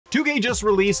2K just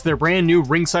released their brand new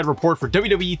ringside report for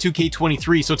WWE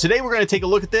 2K23, so today we're going to take a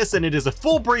look at this, and it is a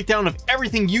full breakdown of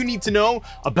everything you need to know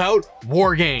about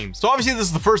war games. So obviously this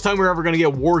is the first time we're ever going to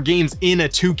get war games in a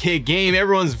 2K game.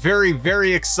 Everyone's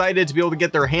very excited to be able to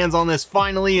get their hands on this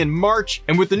finally in March,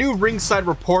 and with the new ringside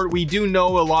report we do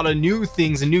know a lot of new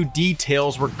things and new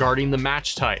details regarding the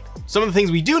match type. Some of the things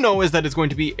we do know is that it's going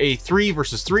to be a 3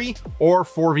 versus 3 or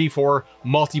 4v4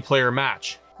 multiplayer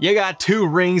match. You got 2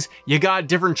 rings, you got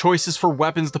different choices for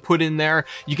weapons to put in there.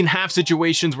 You can have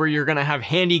situations where you're gonna have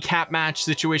handicap match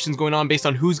situations going on based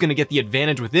on who's gonna get the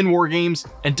advantage within war games,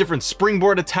 and different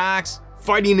springboard attacks,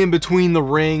 fighting in between the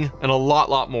ring, and a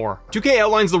lot more. 2K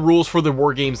outlines the rules for the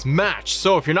war games match.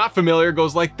 So if you're not familiar, it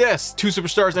goes like this. 2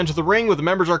 superstars enter the ring where the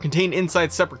members are contained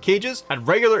inside separate cages. At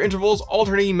regular intervals,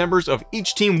 alternating members of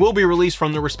each team will be released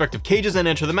from their respective cages and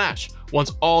enter the match.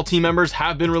 Once all team members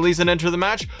have been released and enter the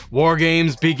match, war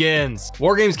games begins.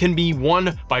 War games can be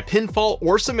won by pinfall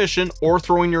or submission or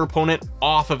throwing your opponent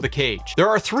off of the cage. There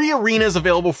are 3 arenas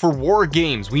available for war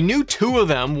games. We knew 2 of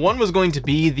them. One was going to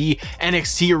be the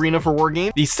NXT arena for war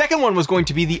game. The second one was going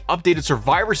to be the updated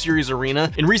Survivor Series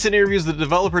arena. In recent interviews, the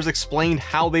developers explained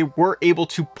how they were able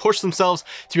to push themselves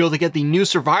to be able to get the new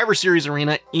Survivor Series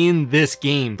arena in this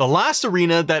game. The last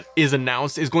arena that is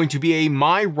announced is going to be a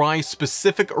My Rise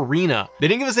specific arena. They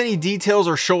didn't give us any details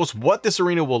or show us what this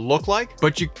arena will look like,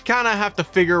 but you kind of have to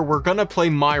figure we're gonna play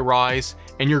My Rise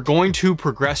and you're going to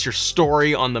progress your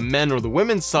story on the men or the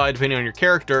women's side depending on your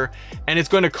character, and it's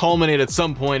going to culminate at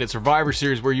some point at Survivor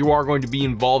Series where you are going to be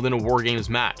involved in a war games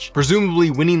match.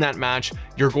 Presumably winning that match,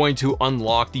 you're going to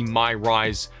unlock the My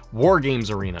Rise war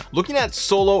games arena. Looking at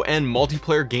solo and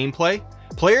multiplayer gameplay,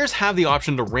 players have the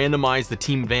option to randomize the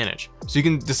team advantage. So you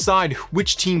can decide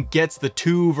which team gets the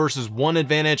 2 versus 1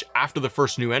 advantage after the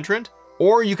first new entrant,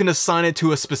 or you can assign it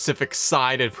to a specific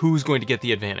side of who's going to get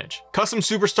the advantage. Custom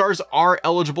superstars are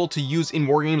eligible to use in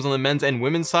war games on the men's and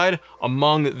women's side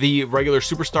among the regular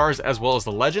superstars as well as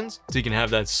the legends. So you can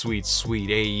have that sweet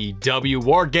AEW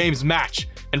war games match.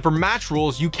 And for match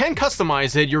rules, you can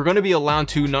customize it. You're going to be allowed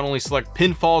to not only select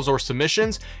pinfalls or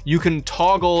submissions, you can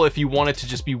toggle if you want it to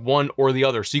just be one or the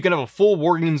other. So you can have a full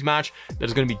war games match that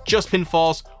is going to be just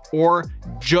pinfalls or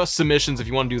just submissions if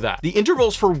you want to do that. The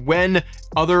intervals for when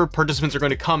other participants are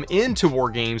going to come into war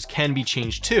games can be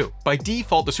changed too. By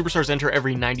default, the superstars enter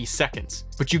every 90 seconds,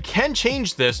 but you can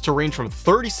change this to range from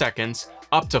 30 seconds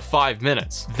up to 5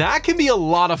 minutes. That can be a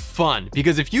lot of fun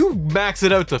because if you max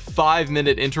it out to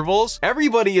 5-minute intervals,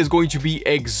 everybody is going to be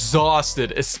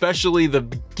exhausted, especially the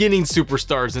beginning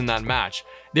superstars in that match.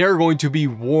 They're going to be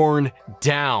worn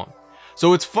down.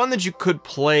 So it's fun that you could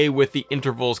play with the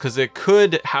intervals because it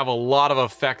could have a lot of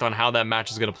effect on how that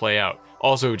match is going to play out.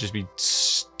 Also, it would just be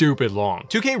stupid long.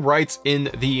 2K writes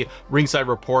in the ringside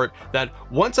report that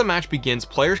once a match begins,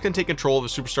 players can take control of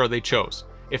the superstar they chose.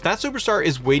 If that superstar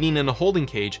is waiting in a holding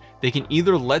cage, they can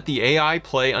either let the AI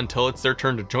play until it's their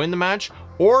turn to join the match,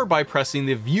 or by pressing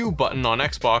the view button on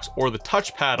Xbox or the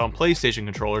touchpad on PlayStation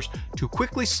controllers to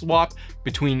quickly swap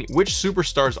between which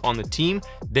superstars on the team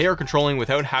they are controlling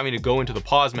without having to go into the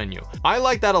pause menu. I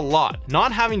like that a lot,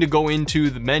 not having to go into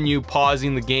the menu,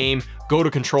 pausing the game, go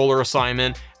to controller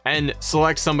assignment, and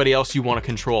select somebody else you want to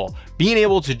control. Being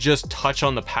able to just touch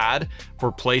on the pad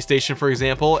for PlayStation, for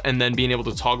example, and then being able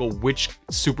to toggle which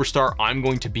superstar I'm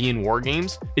going to be in war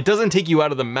games, it doesn't take you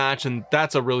out of the match, and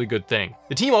that's a really good thing.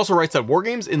 The team also writes that war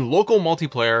games in local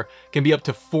multiplayer can be up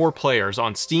to 4 players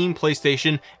on Steam,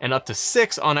 PlayStation, and up to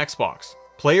 6 on Xbox.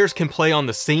 Players can play on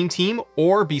the same team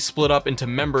or be split up into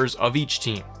members of each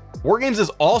team. War games is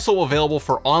also available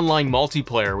for online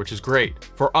multiplayer, which is great,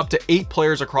 for up to 8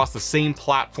 players across the same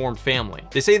platform family.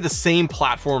 They say the same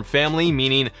platform family,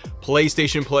 meaning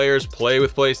PlayStation players play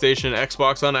with PlayStation,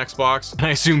 Xbox on Xbox, and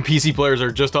I assume PC players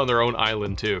are just on their own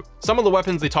island too. Some of the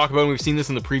weapons they talk about, and we've seen this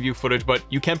in the preview footage, but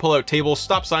you can pull out tables,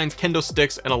 stop signs, kendo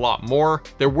sticks, and a lot more.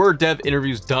 There were dev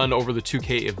interviews done over the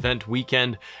 2K event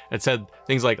weekend that said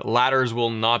things like ladders will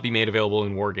not be made available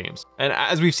in war games. And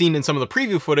as we've seen in some of the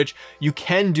preview footage, you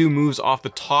can do moves off the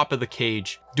top of the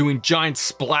cage, doing giant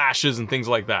splashes and things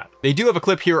like that. They do have a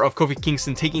clip here of Kofi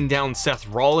Kingston taking down Seth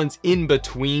Rollins in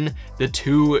between the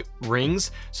 2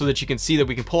 rings so that you can see that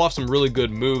we can pull off some really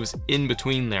good moves in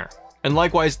between there. And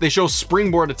likewise, they show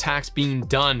springboard attacks being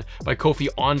done by Kofi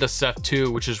onto Seth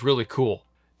too, which is really cool.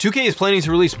 2K is planning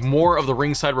to release more of the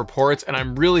ringside reports, and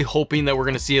I'm really hoping that we're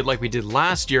going to see it like we did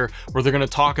last year, where they're going to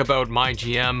talk about My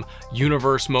GM,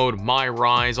 Universe Mode, My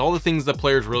Rise, all the things that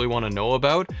players really want to know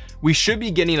about. We should be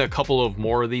getting a couple of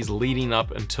more of these leading up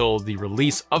until the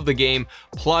release of the game,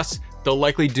 plus they'll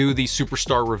likely do the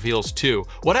superstar reveals too.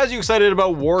 What has you excited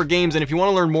about War Games? And if you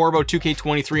want to learn more about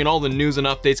 2K23 and all the news and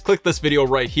updates, click this video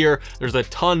right here. There's a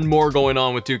ton more going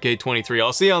on with 2K23.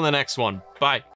 I'll see you on the next one. Bye.